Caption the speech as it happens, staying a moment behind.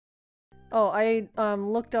Oh, I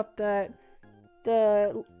looked up that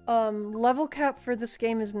the level cap for this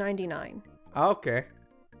game is 99. Okay.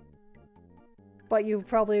 But you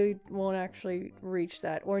probably won't actually reach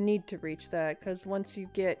that, or need to reach that, because once you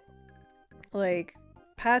get, like,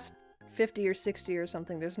 past 50 or 60 or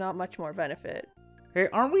something, there's not much more benefit. Hey,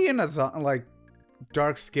 aren't we in a, like,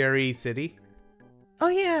 dark, scary city? Oh,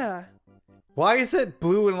 yeah. Why is it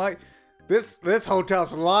blue and light? This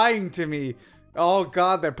hotel's lying to me. Oh,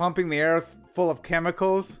 God, they're pumping the air full of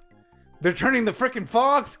chemicals. They're turning the frickin'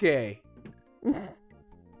 fogs gay. Hello,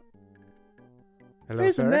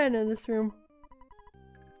 There's sir? a man in this room.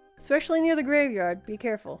 Especially near the graveyard. Be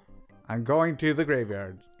careful. I'm going to the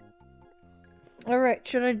graveyard. Alright,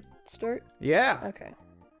 should I start? Yeah. Okay.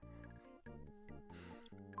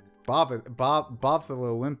 Bob's a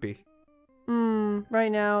little wimpy.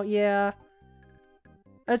 Right now, yeah.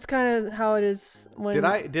 That's kind of how it is when...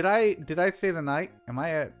 Did I say the night? Am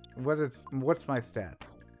I at... What's my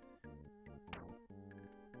stats?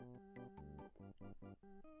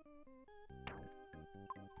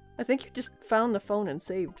 I think you just found the phone and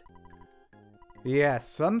saved. Yeah,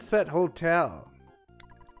 Sunset Hotel.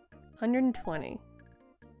 120.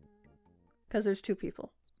 Because there's 2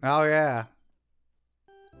 people. Oh, yeah.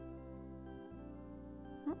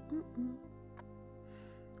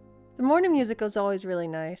 The morning music was always really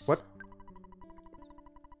nice. What?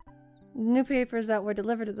 The new papers that were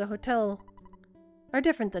delivered to the hotel are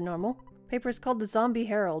different than normal. Paper's called the Zombie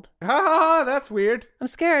Herald. Ha! That's weird. I'm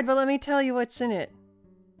scared, but let me tell you what's in it.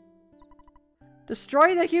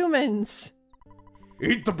 Destroy the humans!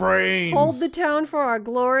 Eat the brains! Hold the town for our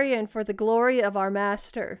glory and for the glory of our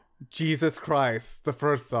master. Jesus Christ, the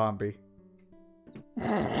first zombie.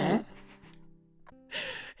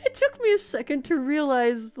 It took me a second to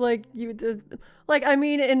realize, like, I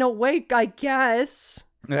mean, in a way, I guess.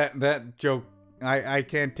 That joke, I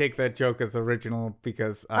can't take that joke as original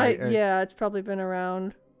because yeah, it's probably been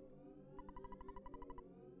around.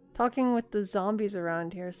 Talking with the zombies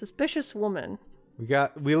around here. Suspicious woman.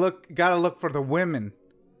 gotta look for the women.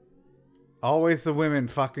 Always the women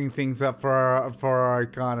fucking things up for our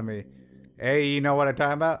economy. Hey, you know what I'm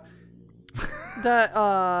talking about?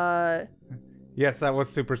 Yes, that was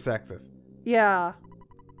super sexist. Yeah.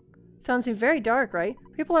 Town seems very dark, right?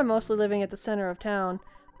 People are mostly living at the center of town.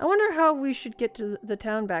 I wonder how we should get to the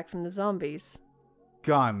town back from the zombies.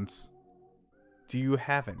 Guns. Do you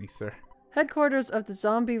have any, sir? Headquarters of the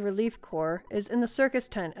Zombie Relief Corps is in the circus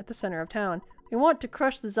tent at the center of town. We want to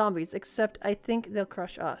crush the zombies, except I think they'll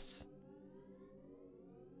crush us.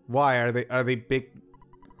 Why? Are they big?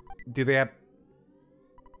 Do they have...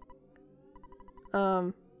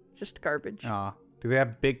 Just garbage. Do they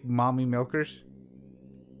have big mommy milkers?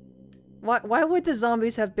 Why would the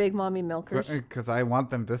zombies have big mommy milkers? Because I want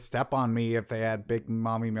them to step on me if they had big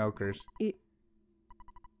mommy milkers.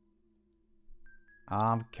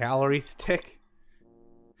 Calorie stick.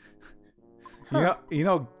 Huh. You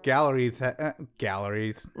know, galleries.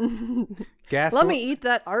 Galleries. Gas. Let me eat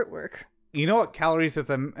that artwork. You know what calories is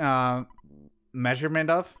a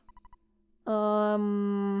measurement of?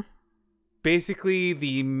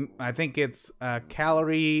 Basically, I think it's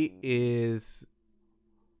calorie is.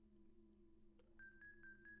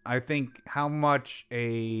 I think how much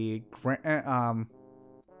for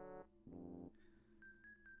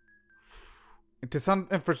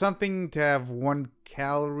something to have 1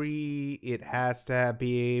 calorie, it has to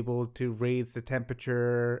be able to raise the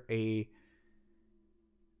temperature a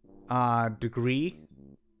degree.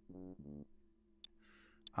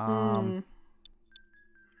 Oh,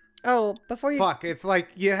 before you... Fuck, it's like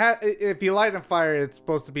if you light a fire, it's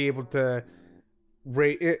supposed to be able to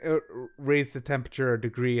raise the temperature a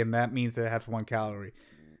degree, and that means it has 1 calorie.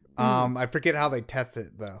 I forget how they test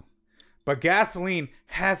it though. But gasoline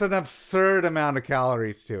has an absurd amount of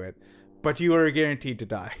calories to it, but you are guaranteed to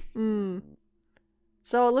die.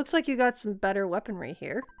 So it looks like you got some better weaponry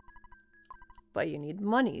here, but you need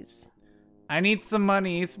monies. I need some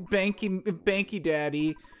monies, banky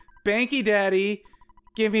daddy,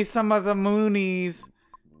 give me some of the moonies.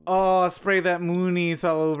 Oh, spray that moonies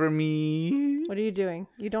all over me. What are you doing?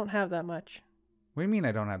 You don't have that much. What do you mean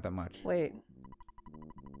I don't have that much? Wait.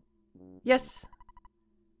 Yes.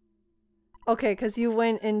 Okay, because you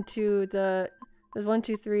went into the... There's 1,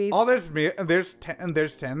 2, 3... Oh, there's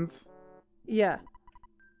 10s? Yeah.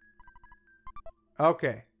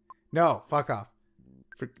 Okay. No, fuck off.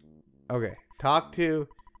 Okay. Talk to...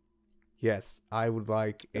 Yes, I would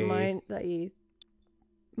like the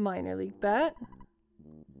minor league bat.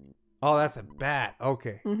 Oh, that's a bat.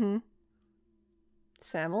 Okay.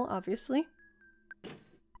 Samuel, obviously.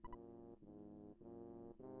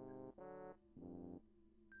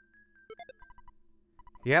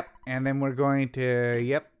 Yep. And then we're going to...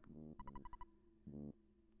 Yep.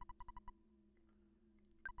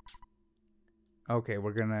 Okay,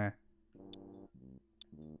 we're gonna...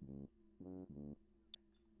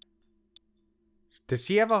 Does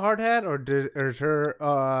she have a hard hat, or is her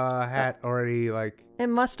hat already like? It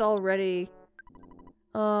must already.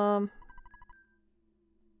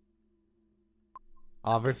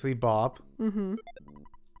 Obviously, Bob. Mm-hmm.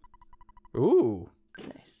 Ooh,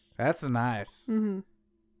 Nice. that's nice. Mm-hmm.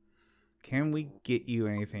 Can we get you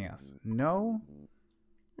anything else? No.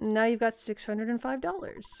 Now you've got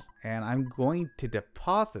 $605. And I'm going to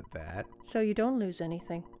deposit that. So you don't lose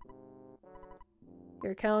anything.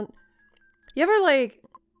 Your account. You ever like,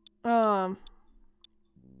 I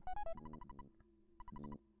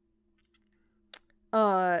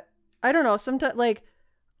don't know, sometimes, like,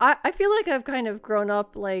 I feel like I've kind of grown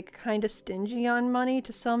up, like, kind of stingy on money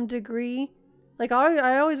to some degree. Like,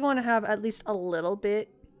 I always want to have at least a little bit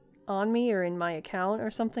on me or in my account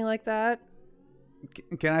or something like that.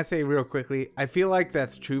 Can I say real quickly? I feel like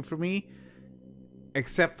that's true for me,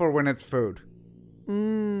 except for when it's food.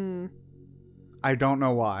 I don't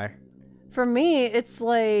know why. For me, it's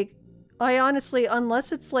like, I honestly,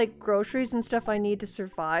 unless it's like groceries and stuff I need to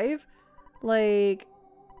survive, like,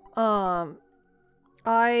 I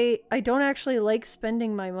don't actually like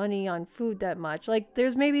spending my money on food that much. Like,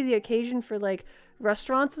 there's maybe the occasion for like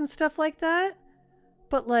restaurants and stuff like that,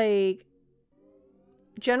 but like,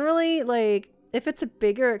 generally, like, if it's a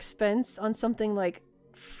bigger expense on something like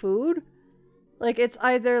food, like, it's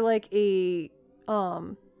either like a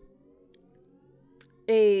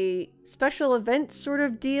special event sort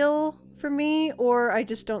of deal for me, or I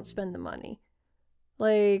just don't spend the money.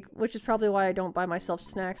 Like, which is probably why I don't buy myself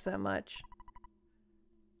snacks that much.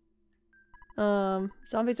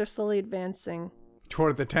 Zombies are slowly advancing.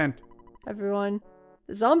 Toward the tent. Everyone,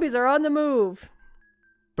 the zombies are on the move.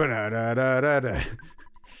 Ba-da-da-da-da-da.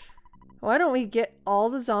 Why don't we get all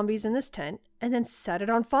the zombies in this tent and then set it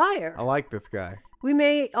on fire? I like this guy. We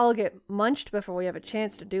may all get munched before we have a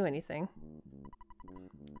chance to do anything.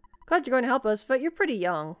 Glad you're going to help us, but you're pretty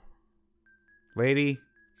young. Lady,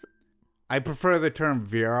 I prefer the term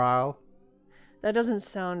virile. That doesn't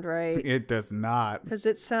sound right. It does not. Because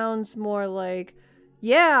it sounds more like,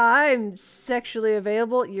 yeah, I'm sexually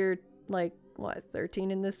available. You're like, what, 13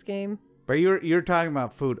 in this game? But you're talking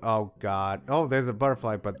about food. Oh, God. Oh, there's a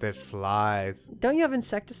butterfly, but there's flies. Don't you have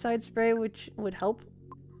insecticide spray, which would help?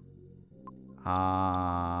 Oh,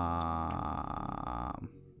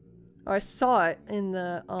 I saw it in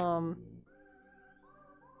the,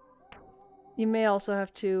 you may also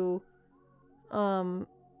have to, I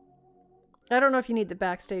don't know if you need the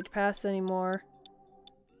backstage pass anymore.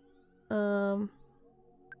 Oh,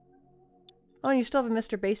 and you still have a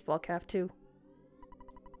Mr. Baseball cap, too.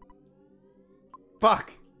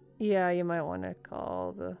 fuck. Yeah, you might want to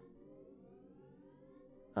call the,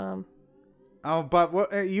 Oh, but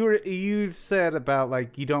what you said about,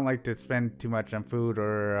 like, you don't like to spend too much on food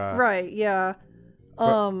or Right, yeah.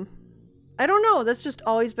 I don't know, that's just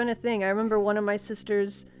always been a thing. I remember one of my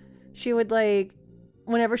sisters, she would, like,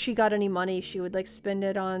 whenever she got any money, she would, like, spend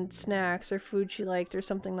it on snacks or food she liked or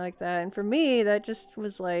something like that. And for me, that just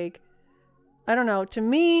was like, I don't know, to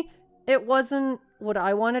me, it wasn't what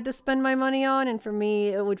I wanted to spend my money on, and for me,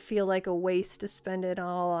 it would feel like a waste to spend it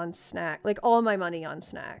all on like, all my money on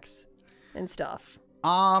snacks and stuff.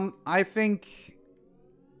 I think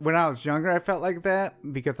when I was younger, I felt like that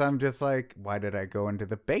because I'm just like, why did I go into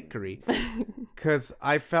the bakery? Because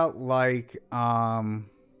I felt like, I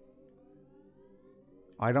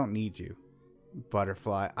don't need you,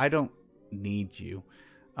 butterfly. I don't need you.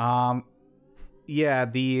 Yeah,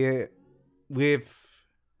 when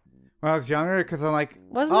I was younger, because I'm like,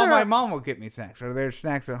 my mom will get me snacks, or there's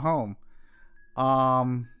snacks at home.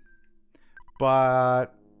 But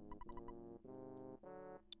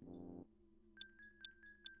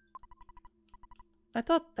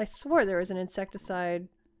I swore there was an insecticide.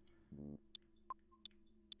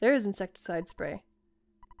 There is insecticide spray.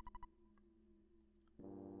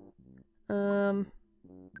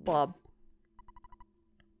 Bob.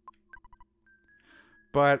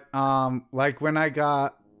 But, like, when I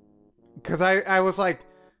got... Because I was like,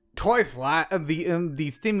 toys the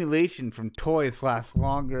stimulation from toys lasts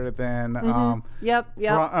longer than,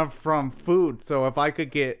 Yep. from food. So if I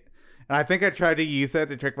could get... And I think I tried to use that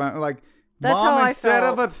to trick my... Like, that's Mom, how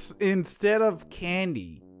instead of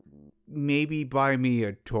candy, maybe buy me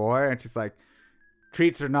a toy. And she's like,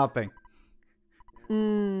 treats or nothing.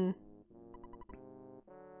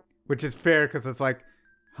 Which is fair, because it's like,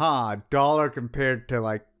 $1 compared to,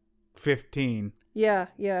 like, 15. Yeah.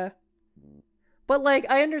 But, like,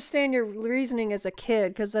 I understand your reasoning as a kid,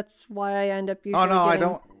 because that's why I end up usually Oh, no, I getting...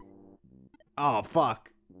 don't. Oh,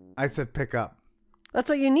 fuck. I said pick up. That's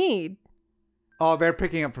what you need. Oh, they're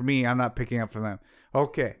picking up for me. I'm not picking up for them.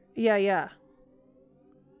 Okay. Yeah, yeah.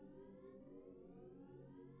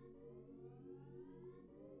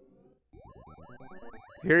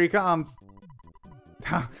 Here he comes.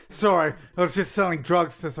 Sorry, I was just selling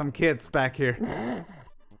drugs to some kids back here.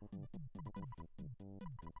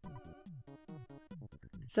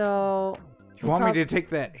 So... You want me to take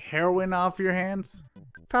that heroin off your hands?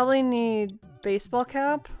 Probably need baseball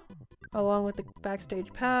cap, along with the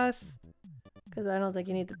backstage pass, because I don't think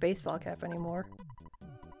you need the baseball cap anymore.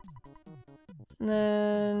 And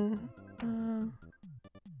then...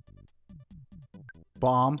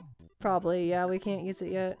 Bomb. Probably, yeah, we can't use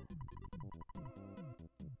it yet.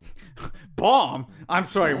 Bomb? I'm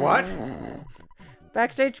sorry, what?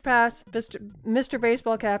 Backstage pass, Mr.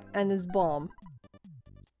 Baseball Cap, and his bomb.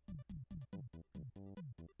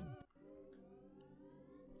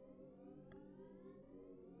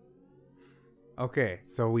 Okay,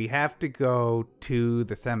 so we have to go to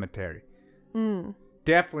the cemetery. Mm.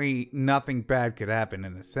 Definitely nothing bad could happen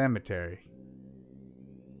in a cemetery.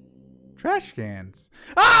 Trash cans.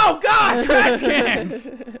 Oh, God! Trash cans!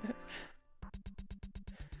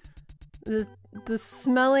 The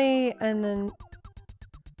smelly, and then...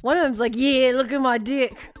 One of them's like, yeah, look at my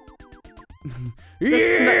dick.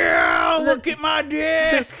 Yeah, look at my The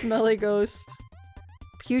dick! smelly ghost.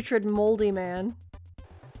 Putrid moldy man.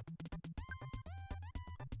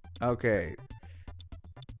 Okay.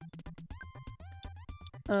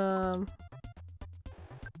 A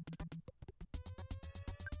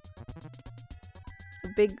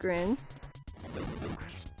big grin.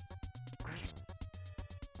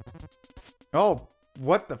 Oh,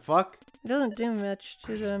 what the fuck? It doesn't do much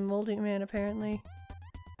to the moldy man, apparently.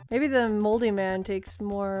 Maybe the moldy man takes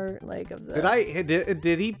more, like, of the...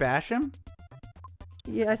 Did he bash him?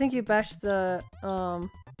 Yeah, I think you bashed the,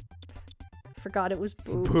 forgot it was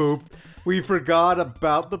boobs. Poop. We forgot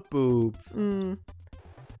about the boobs.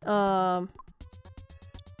 I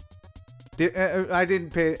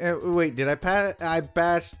didn't pay... wait, did I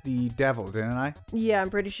bashed the devil, didn't I? Yeah,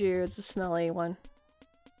 I'm pretty sure it's the smelly one.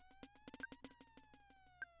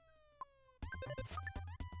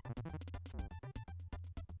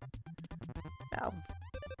 Ow.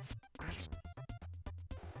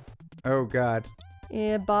 Oh, God.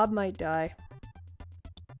 Yeah, Bob might die.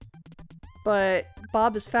 But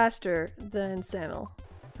Bob is faster than Samuel.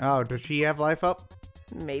 Oh, does she have life up?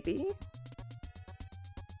 Maybe?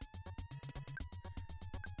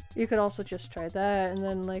 You could also just try that and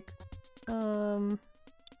then, like, no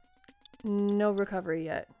recovery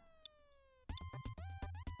yet.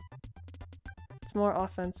 It's more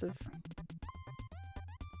offensive.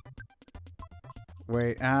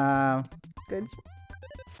 Wait, Good.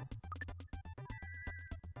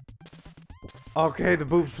 Okay, the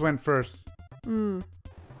boobs went first.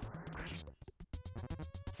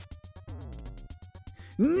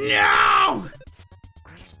 No!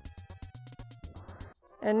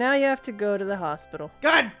 And now you have to go to the hospital.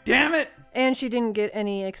 God damn it! And she didn't get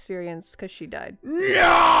any experience because she died.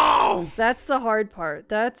 No! That's the hard part.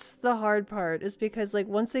 That's the hard part, is because, like,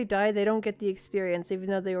 once they die, they don't get the experience, even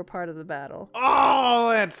though they were part of the battle.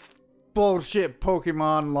 Oh, that's bullshit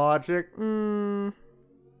Pokemon logic.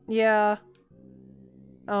 Yeah.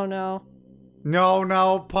 Oh no.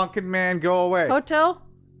 No, Pumpkin Man, go away. Hotel?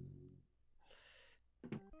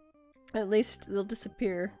 At least they'll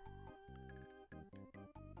disappear.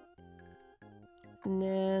 And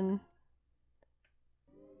then...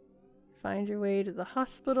 find your way to the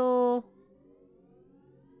hospital.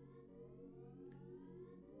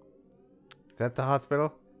 Is that the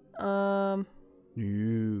hospital?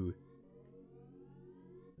 Ooh.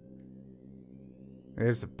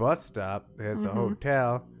 There's a bus stop. There's a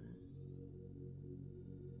hotel.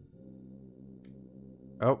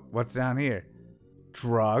 Oh, what's down here?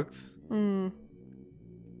 Drugs.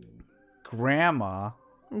 Grandma.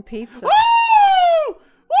 And pizza. Woo!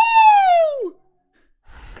 Woo!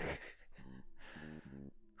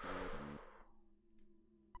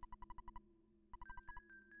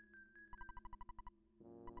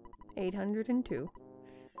 802.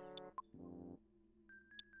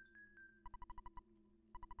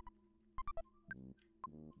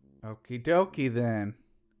 Okie dokie then.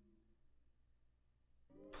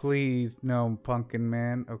 Please, no Pumpkin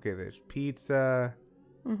Man. Okay, there's pizza.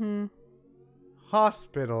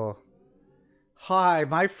 Hospital. Hi,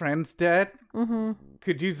 my friend's dead.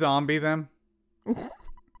 Could you zombie them?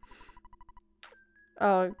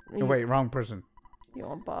 Oh, Wait, wrong person. You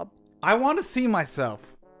want Bob? I want to see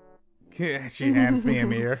myself. She hands me a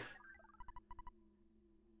mirror.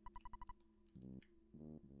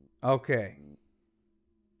 Okay.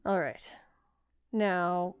 Alright.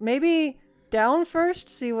 Now, maybe down first?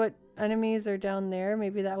 See what enemies are down there.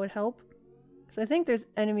 Maybe that would help. Because I think there's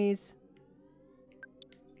enemies...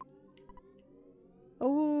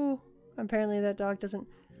 Oh, apparently that dog doesn't...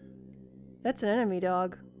 That's an enemy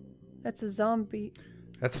dog. That's a zombie.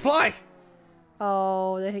 That's a fly!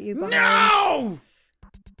 Oh, they hit you behind. No!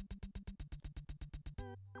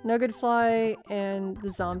 Nugget fly and the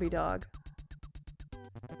zombie dog.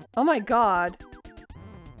 Oh my god.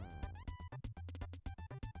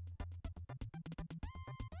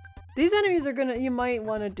 These enemies are gonna... You might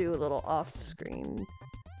want to do a little off-screen.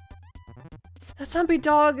 That zombie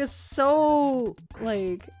dog is so...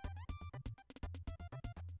 like...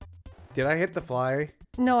 Did I hit the fly?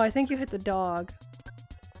 No, I think you hit the dog.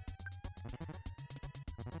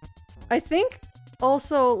 I think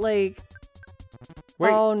also, like...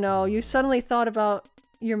 Wait. Oh no, you suddenly thought about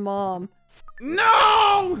your mom.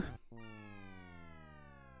 No!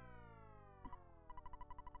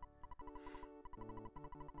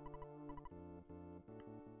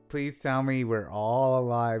 Please tell me we're all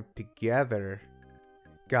alive together.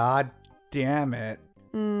 God damn it.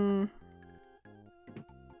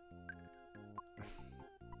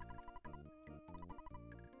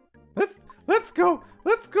 Let's go.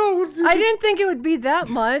 Let's go. I didn't think it would be that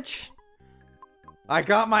much. I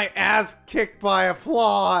got my ass kicked by a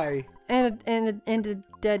fly. And a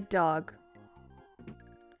dead dog.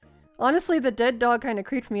 Honestly, the dead dog kind of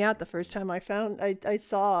creeped me out the first time I saw it.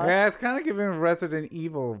 Yeah, it's kind of giving Resident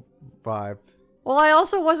Evil vibes. Well, I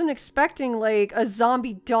also wasn't expecting, like, a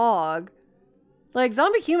zombie dog. Like,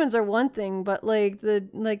 zombie humans are one thing, but, like,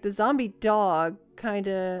 the zombie dog kind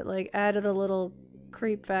of, like, added a little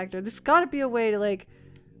creep factor. There's gotta be a way to, like,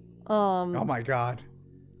 Oh my god.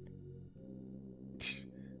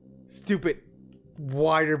 Stupid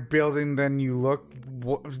wider building than you look.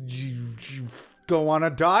 You go on a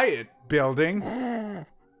diet, building.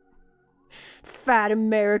 Fat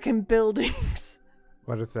American buildings.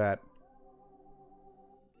 What is that?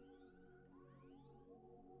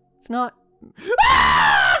 It's not...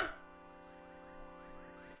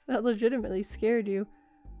 That legitimately scared you.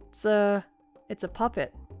 It's a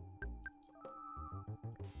puppet.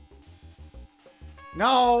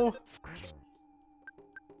 No!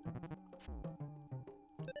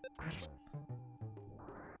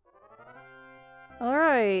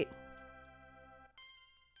 Alright.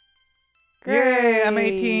 Yay, I'm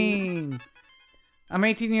 18! I'm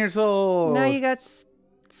 18 years old! Now you got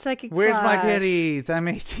psychic Where's my flash. titties? I'm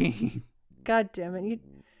 18. God damn it.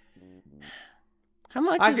 How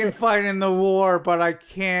much I is can it? fight in the war, but I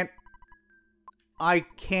can't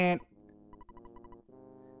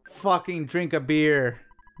fucking drink a beer.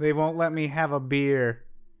 They won't let me have a beer.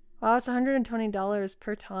 Wow, it's $120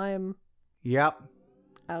 per time. Yep.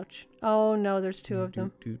 Ouch. Oh no, there's two of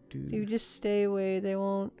them. So you just stay away, they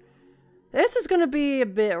won't... This is gonna be a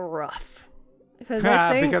bit rough. Because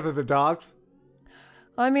I think... Because of the dogs?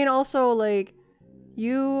 I mean, also, like,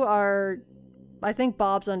 you are... I think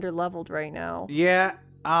Bob's under-leveled right now. Yeah,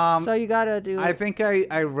 so you gotta do... I think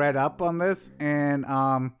I read up on this, and,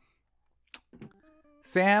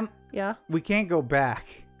 Sam? Yeah? We can't go back.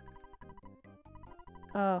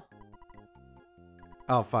 Oh.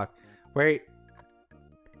 Oh, fuck. Wait.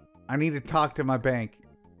 I need to talk to my bank.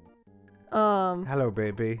 Hello,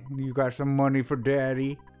 baby. You got some money for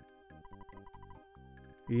daddy?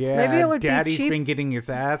 Yeah, maybe it would daddy's be cheap. been getting his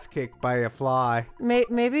ass kicked by a fly.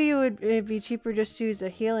 Maybe it'd be cheaper just to use a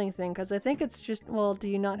healing thing, because I think it's just... Well, do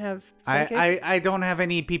you not have psychic? I don't have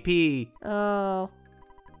any PP. Oh.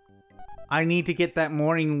 I need to get that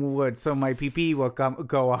morning wood so my PP will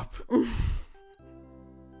go up.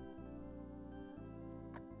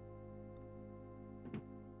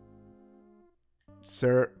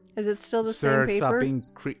 Sir. Is it still the same paper? Stop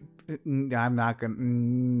being I'm not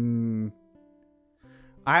gonna...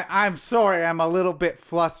 I'm sorry, I'm a little bit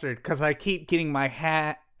flustered because I keep getting my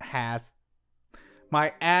ass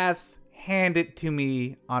handed to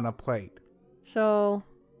me on a plate. So,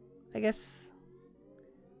 I guess...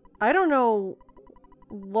 I don't know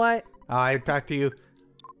what... I talked to you.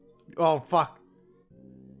 Oh, fuck.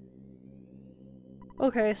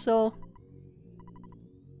 Okay, so...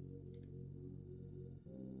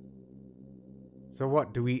 So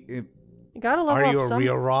what, do we... You gotta level are up you a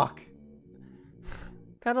real rock?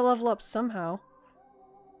 Gotta level up somehow.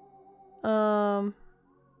 You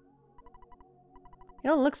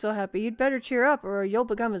don't look so happy. You'd better cheer up or you'll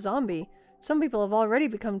become a zombie. Some people have already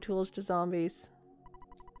become tools to zombies.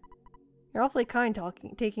 You're awfully kind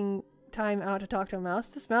taking time out to talk to a mouse.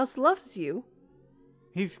 This mouse loves you.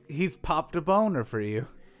 He's popped a boner for you.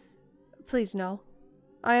 Please, no.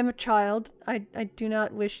 I am a child. I do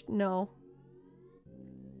not wish... No.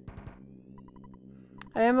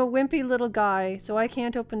 I am a wimpy little guy, so I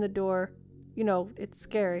can't open the door. You know, it's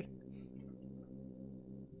scary.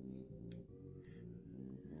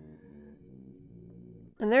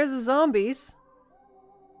 And there's the zombies.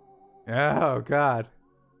 Oh, God.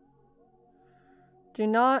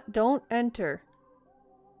 Don't enter.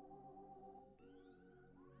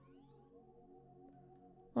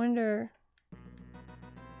 Wonder...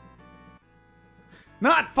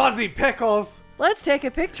 Not Fuzzy Pickles! Let's take a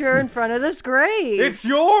picture in front of this grave! It's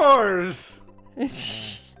yours!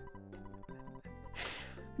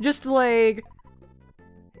 Just like...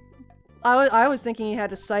 I was thinking you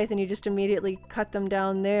had a scythe and you just immediately cut them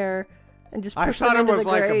down there and just push them into the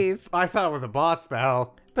grave. I thought it was a boss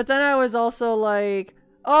battle. But then I was also like,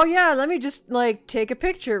 oh yeah, let me just like take a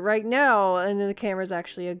picture right now. And then the camera's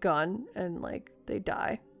actually a gun and like they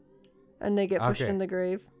die. And they get pushed in the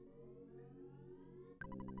grave.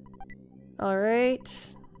 Alright.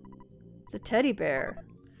 It's a teddy bear.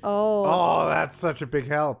 Oh. Oh, that's such a big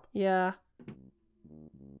help. Yeah.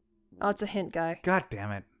 Oh, it's a hint guy. God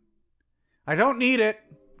damn it. I don't need it.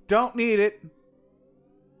 Don't need it.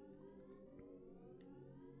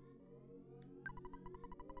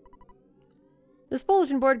 This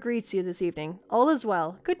bulletin board greets you this evening. All is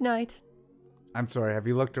well. Good night. I'm sorry, have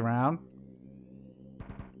you looked around?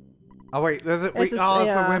 Oh wait, there's it. It's Wait, oh,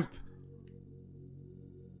 it's a wimp.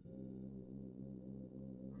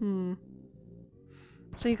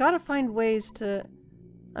 So you gotta find ways to...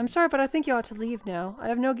 I'm sorry, but I think you ought to leave now. I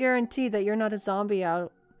have no guarantee that you're not a zombie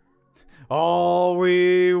out. All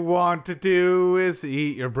we want to do is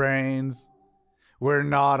eat your brains. We're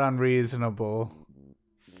not unreasonable.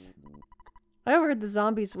 I overheard the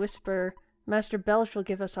zombies whisper, Master Belch will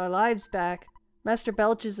give us our lives back. Master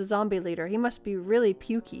Belch is the zombie leader. He must be really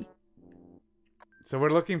pukey. So we're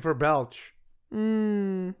looking for Belch.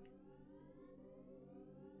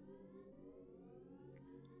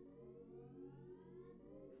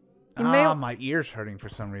 My ear's hurting for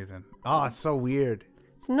some reason. Oh, it's so weird.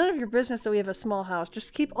 It's none of your business that we have a small house.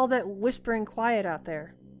 Just keep all that whispering quiet out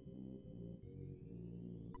there.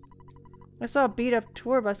 I saw a beat-up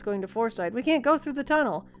tour bus going to Forside. We can't go through the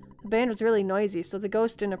tunnel. The band was really noisy, so the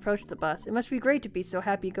ghost didn't approach the bus. It must be great to be so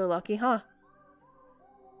happy-go-lucky, huh?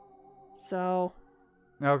 So...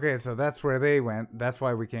 Okay, so that's where they went. That's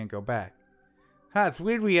why we can't go back. Huh, it's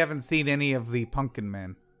weird we haven't seen any of the pumpkin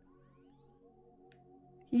men.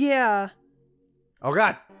 Yeah. Oh,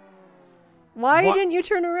 God. Why didn't you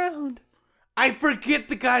turn around? I forget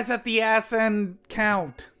the guys at the ass end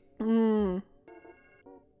count. At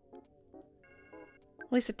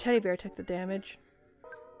least a teddy bear took the damage.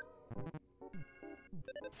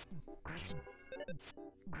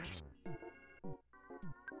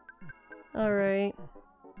 Alright.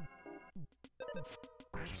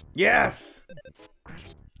 Yes!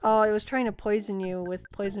 Oh, it was trying to poison you with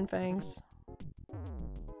poison fangs.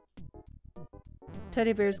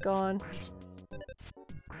 Teddy bear's gone.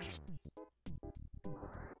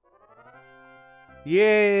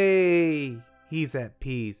 Yay! He's at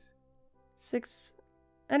peace. 6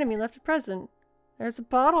 enemy left a present. There's a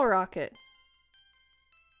bottle rocket.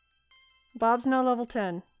 Bob's now level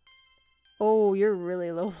 10. Oh, you're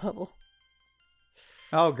really low level.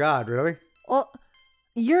 Oh God, really? Well,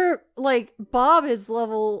 you're like Bob is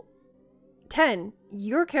level 10.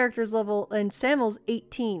 Your character's level and Samuel's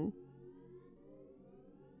 18.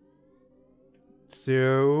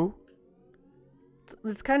 So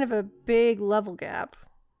it's kind of a big level gap.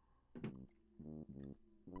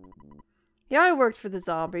 Yeah, I worked for the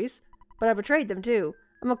zombies, but I betrayed them too.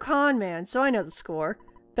 I'm a con man, so I know the score.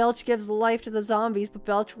 Belch gives life to the zombies, but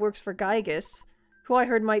Belch works for Gygus, who I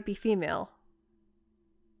heard might be female.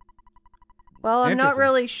 Well, I'm not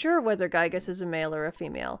really sure whether Gygus is a male or a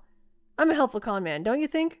female. I'm a helpful con man, don't you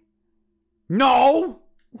think? No!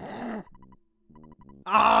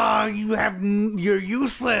 You're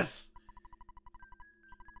useless!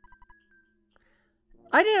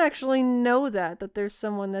 I didn't actually know that there's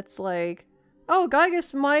someone that's like, oh,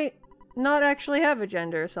 Gygus might not actually have a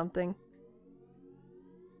gender or something.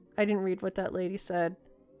 I didn't read what that lady said.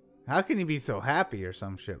 How can you be so happy or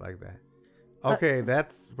some shit like that? Okay,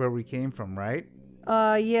 that's where we came from, right?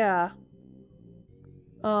 Yeah.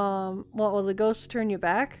 Will the ghosts turn you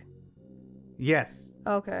back? Yes.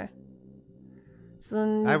 Okay. So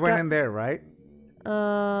then I went in there, right?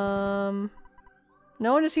 No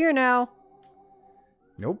one is here now.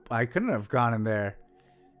 Nope, I couldn't have gone in there.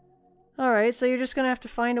 Alright, so you're just gonna have to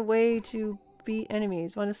find a way to beat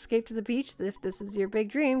enemies. Want to escape to the beach? If this is your big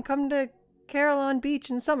dream, come to Carillon Beach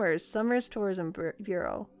in Summers. Summers Tourism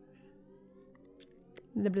Bureau.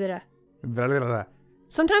 Blah, blah, blah.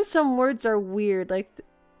 Sometimes some words are weird, like...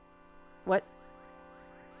 What?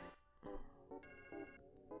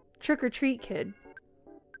 Trick or treat kid.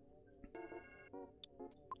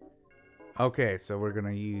 Okay, so we're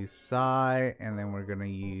gonna use Psy, and then we're gonna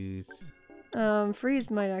use... Freeze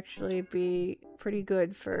might actually be pretty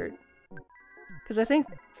good for... Because I think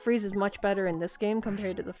Freeze is much better in this game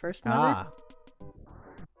compared to the first Mother. Ah.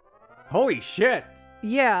 Holy shit!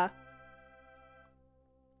 Yeah.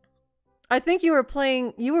 I think you were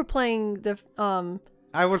playing the,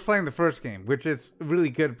 I was playing the first game, which is really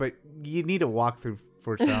good, but you need a walkthrough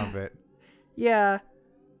for some of it. Yeah.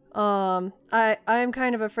 I'm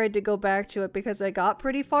kind of afraid to go back to it because I got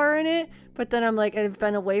pretty far in it, but then I'm like, I've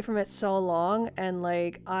been away from it so long, and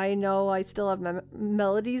like, I know I still have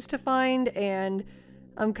melodies to find, and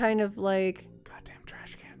I'm kind of like... Goddamn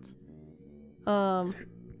trash cans.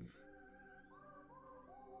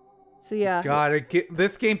 So yeah. God,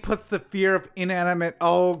 this game puts the fear of inanimate,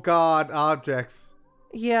 oh god, objects.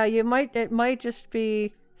 Yeah, it might just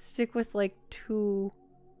be stick with like 2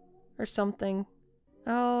 or something.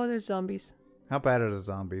 Oh, there's zombies. How bad are the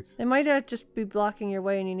zombies? They might just be blocking your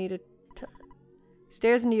way and you need to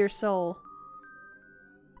stares into your soul.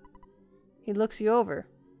 He looks you over.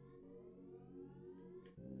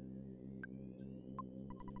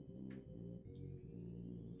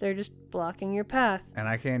 They're just blocking your path. And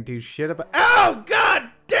I can't do shit about... Oh, god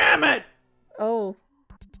damn it! Oh.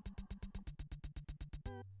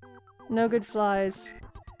 No good flies.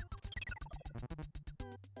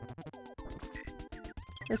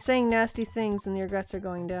 They're saying nasty things and your guts are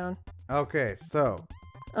going down. Okay, so...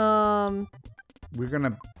 We're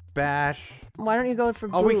gonna bash... Why don't you go for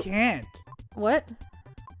Oh, we can't! What?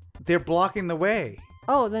 They're blocking the way.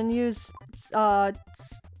 Oh, then use,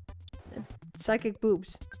 psychic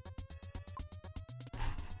boobs.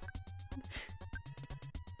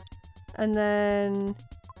 And then...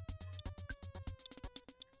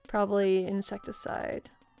 probably insecticide.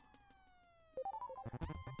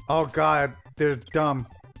 Oh god, they're dumb.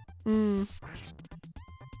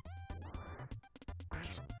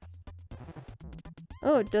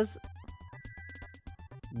 Oh, it does...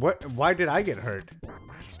 What? Why did I get hurt?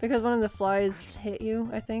 Because one of the flies hit you,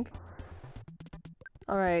 I think.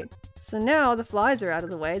 Alright, so now the flies are out of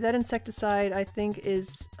the way. That insecticide, I think,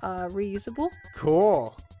 is reusable.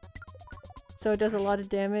 Cool. So it does a lot of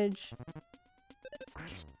damage.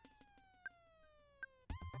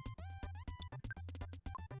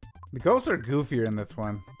 The ghosts are goofier in this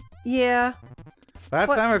one. Yeah. Last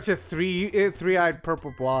time it was just three-eyed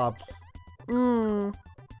purple blobs.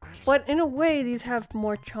 But in a way, these have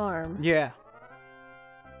more charm. Yeah.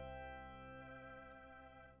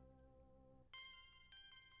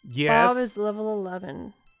 Yes. Bob is level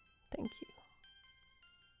 11. Thank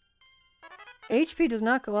you. HP does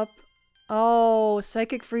not go up. Oh,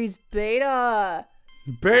 Psychic Freeze Beta!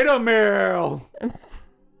 Beta Mail!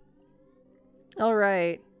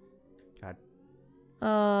 Alright.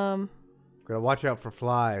 God. Gotta watch out for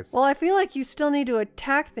flies. Well, I feel like you still need to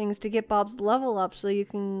attack things to get Bob's level up so you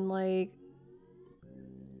can, like...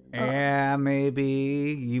 Yeah,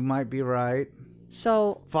 maybe. You might be right.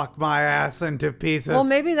 So... Fuck my ass into pieces. Well,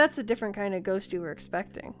 maybe that's a different kind of ghost you were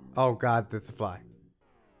expecting. Oh god, that's a fly.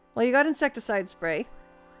 Well, you got insecticide spray.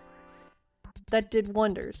 That did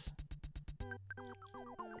wonders.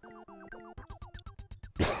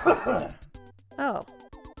 Oh.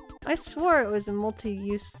 I swore it was a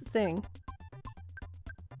multi-use thing.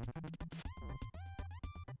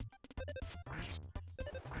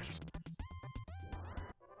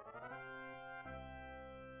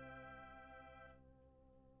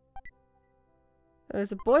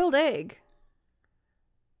 There's a boiled egg.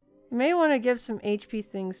 You may want to give some HP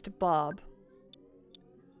things to Bob.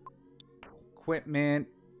 Equipment.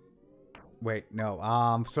 Wait,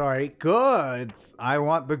 no. Sorry. Goods. I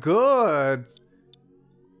want the goods.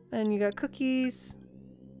 And you got cookies.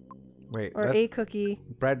 Wait. Or a cookie.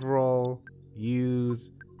 Bread roll.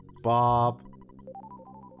 Use. Bob.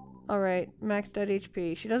 Alright. Maxed out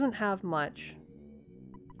HP. She doesn't have much.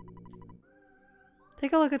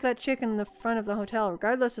 Take a look at that chick in the front of the hotel.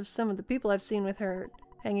 Regardless of some of the people I've seen with her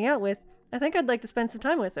hanging out with, I think I'd like to spend some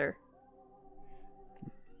time with her.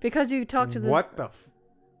 Because you talked to this... What the f...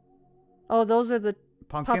 Oh, those are the...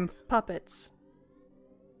 Pumpkins? Puppets.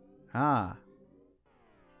 Ah.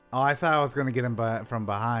 Oh, I thought I was going to get him from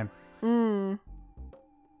behind.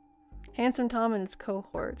 Handsome Tom and his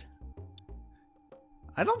cohort.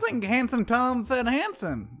 I don't think Handsome Tom said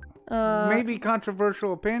handsome. Maybe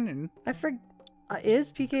controversial opinion.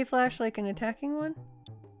 Is PK Flash like an attacking one?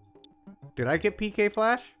 Did I get PK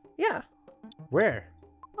Flash? Yeah. Where?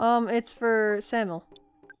 It's for Samuel.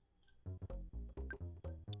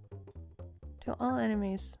 To all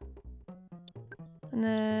enemies. And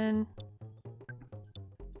then...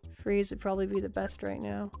 Freeze would probably be the best right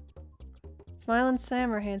now. Smiling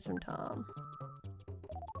Sam or Handsome Tom?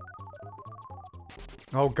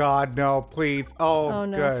 Oh god, no, please. Oh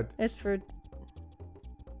no. good. It's for...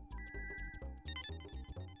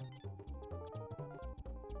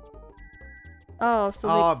 Oh, so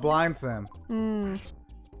oh, it blinds them. Hmm.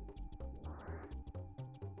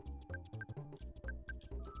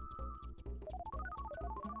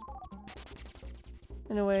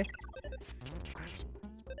 In a way.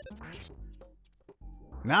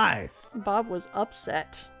 Nice. Bob was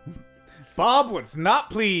upset. Bob was not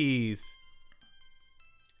pleased.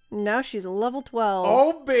 Now she's a level 12.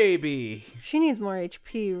 Oh, baby. She needs more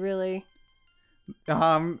HP, really.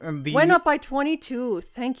 And Went up by 22.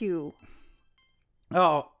 Thank you.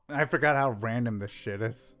 Oh, I forgot how random this shit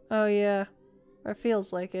is. Oh, yeah. Or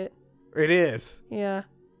feels like it. It is. Yeah.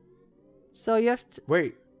 So you have to...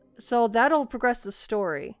 Wait. So that'll progress the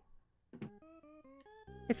story.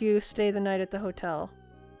 If you stay the night at the hotel.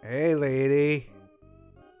 Hey, lady.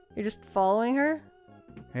 You're just following her?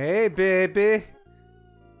 Hey, baby.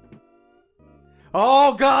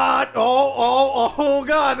 Oh, God. Oh,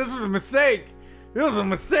 God. This was a mistake. This was a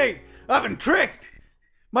mistake. I've been tricked.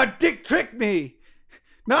 My dick tricked me.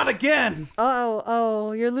 Not again.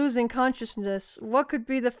 Oh, you're losing consciousness. What could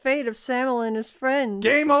be the fate of Samuel and his friend?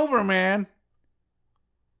 Game over, man.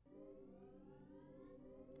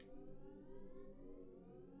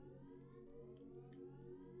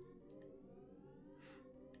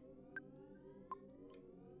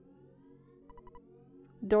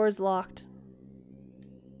 Door's locked.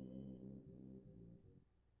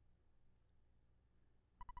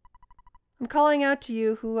 I'm calling out to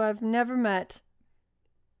you who I've never met.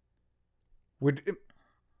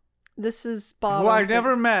 This is Bob. Who I've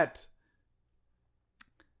never met.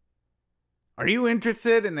 Are you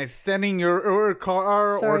interested in extending your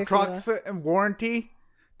car or truck's warranty?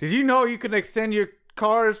 Did you know you can extend your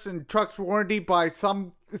cars and trucks warranty by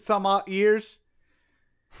some odd years?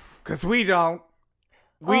 Because we don't.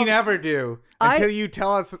 We never do. Until you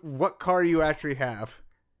tell us what car you actually have.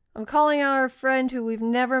 I'm calling out our friend who we've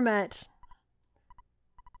never met.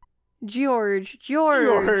 George.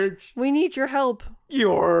 We need your help.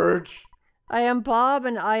 George. I am Bob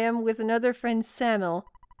and I am with another friend, Samuel.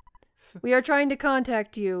 We are trying to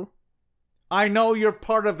contact you. I know you're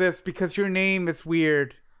part of this because your name is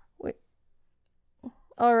weird. Wait.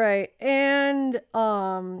 Alright, and,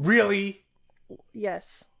 Really?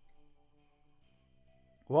 Yes.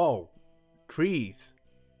 Whoa. Trees.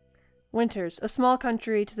 Winters, a small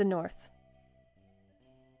country to the north.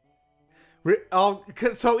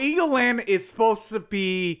 So Eagle Land is supposed to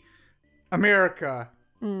be America.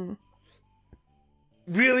 Mm.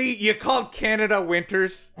 Really? You called Canada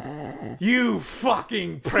Winters? You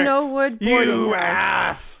fucking pricks. Snowwood You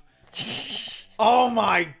ass. Oh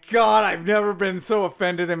my god, I've never been so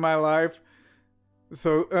offended in my life.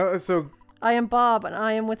 So I am Bob and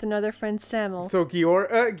I am with another friend, Samuel. So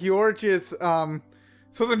George is so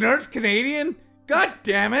the nerd's Canadian? God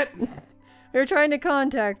damn it. We're trying to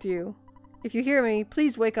contact you. If you hear me,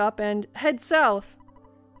 please wake up and head south.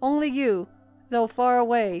 Only you, though far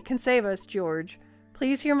away, can save us, George.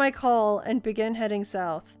 Please hear my call and begin heading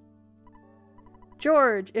south.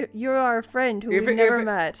 George, you're our friend who we've never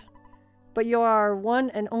met. But you're our one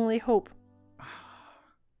and only hope.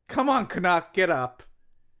 Come on, Canuck, get up.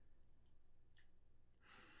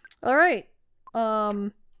 Alright.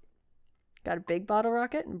 Got a big bottle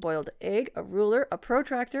rocket and boiled egg, a ruler, a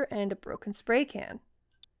protractor, and a broken spray can.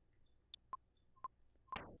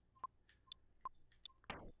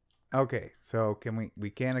 Okay, so we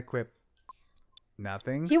can't equip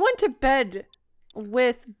nothing? He went to bed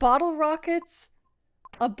with bottle rockets,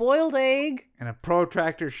 a boiled egg, and a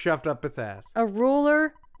protractor shoved up his ass. a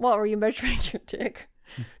ruler. What were you measuring your dick?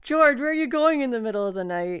 George, where are you going in the middle of the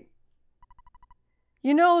night?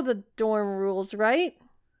 You know the dorm rules, right?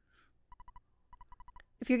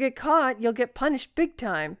 If you get caught, you'll get punished big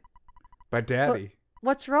time. By Daddy.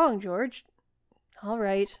 What's wrong, George? All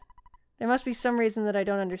right. There must be some reason that I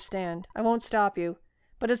don't understand. I won't stop you.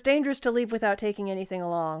 But it's dangerous to leave without taking anything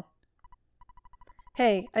along.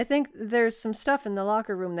 Hey, I think there's some stuff in the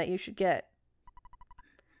locker room that you should get.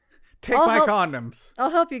 Take my condoms. I'll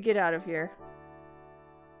help you get out of here.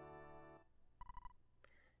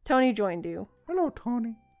 Tony joined you. Hello,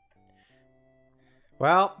 Tony.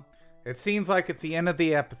 Well, it seems like it's the end of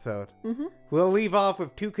the episode. Mm-hmm. We'll leave off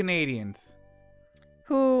with 2 Canadians.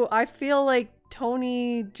 who I feel like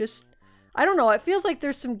Tony just... I don't know, it feels like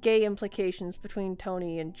there's some gay implications between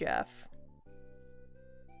Tony and Jeff.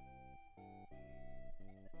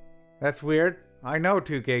 That's weird. I know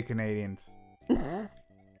 2 gay Canadians.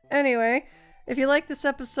 Anyway, if you like this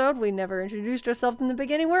episode, we never introduced ourselves in the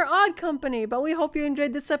beginning. We're Odd Company, but we hope you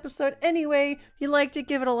enjoyed this episode anyway. If you liked it,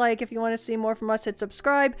 give it a like. If you want to see more from us, hit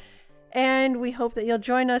subscribe. And we hope that you'll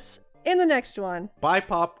join us in the next one. Buy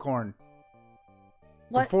popcorn.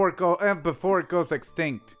 What? Before it goes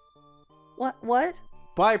extinct. What?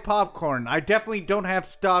 Buy popcorn. I definitely don't have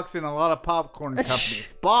stocks in a lot of popcorn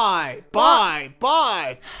companies. Buy.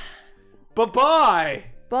 Bye-bye.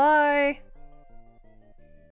 Bye.